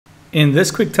In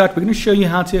this quick tut, we're going to show you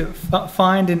how to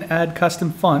find and add custom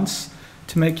fonts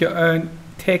to make your own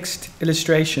text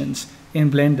illustrations in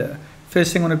Blender.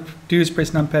 First thing I want to do is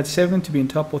press numpad 7 to be in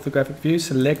top orthographic view.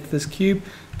 Select this cube,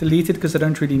 delete it because I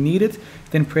don't really need it.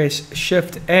 Then press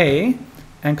Shift A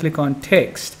and click on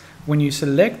text. When you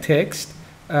select text,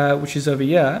 which is over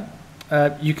here,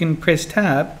 you can press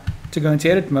tab to go into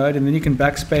edit mode, and then you can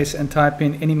backspace and type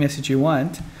in any message you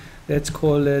want. Let's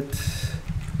call it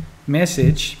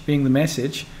message, being the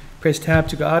message. Press tab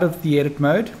to go out of the edit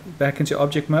mode, back into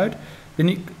object mode.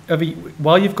 Then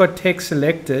while you've got text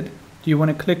selected, you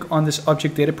want to click on this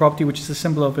object data property, which is the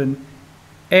symbol of an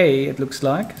A, it looks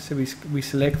like. So we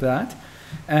select that.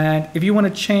 And if you want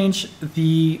to change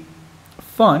the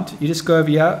font, you just go over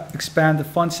here, expand the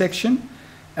font section.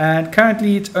 And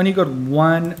currently it's only got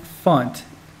one font,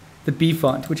 the B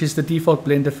font, which is the default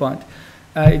Blender font.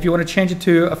 If you want to change it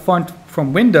to a font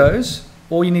from Windows,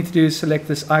 all you need to do is select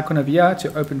this icon over here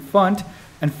to open font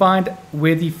and find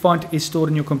where the font is stored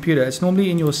in your computer. It's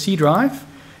normally in your C drive,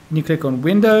 and you click on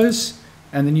Windows,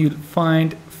 and then you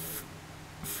find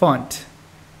font,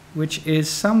 which is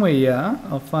somewhere here.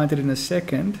 I'll find it in a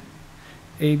second.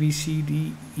 A, B, C,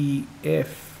 D, E,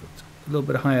 F. It's a little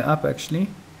bit higher up actually.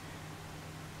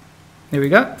 There we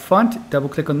go, font, double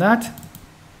click on that.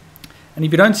 And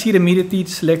if you don't see it immediately,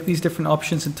 select these different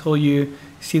options until you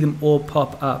see them all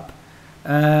pop up.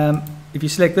 If you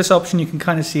select this option, you can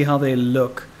kind of see how they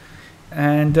look.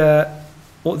 And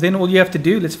then all you have to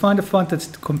do, let's find a font that's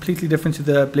completely different to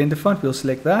the Blender font. We'll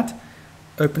select that,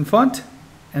 open font,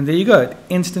 and there you go. It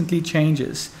instantly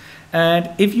changes. And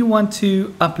if you want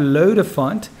to upload a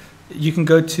font, you can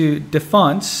go to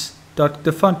defont.com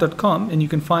and you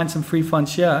can find some free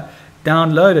fonts here.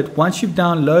 Download it. Once you've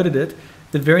downloaded it,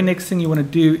 the very next thing you want to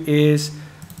do is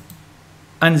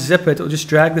unzip it, or just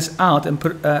drag this out and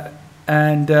put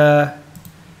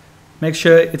make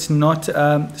sure it's not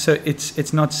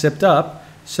it's not zipped up,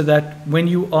 so that when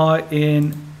you are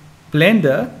in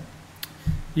Blender,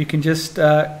 you can just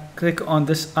click on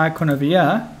this icon over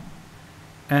here.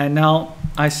 And now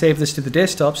I save this to the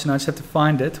desktop, so now I just have to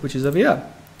find it, which is over here.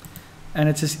 And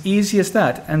it's as easy as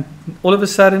that. And all of a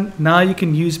sudden, now you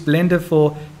can use Blender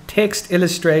for text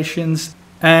illustrations.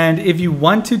 And if you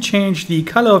want to change the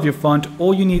color of your font,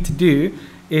 all you need to do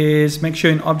is make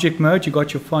sure in object mode you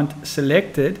got your font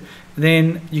selected.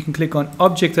 Then you can click on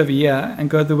object over here and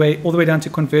go all the way down to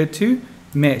convert to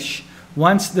mesh.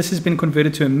 Once this has been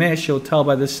converted to a mesh, you'll tell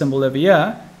by this symbol over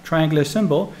here, triangular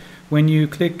symbol. When you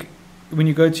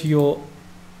go to your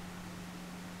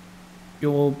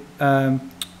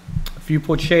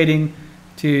viewport shading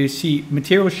to see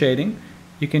material shading,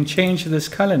 you can change this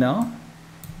color now,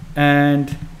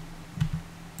 and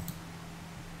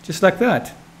just like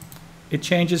that, it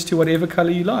changes to whatever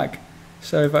color you like.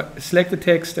 So if I select the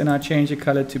text and I change the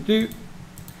color to blue,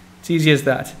 it's easy as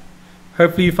that.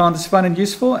 Hopefully you found this fun and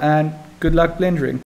useful, and good luck blendering.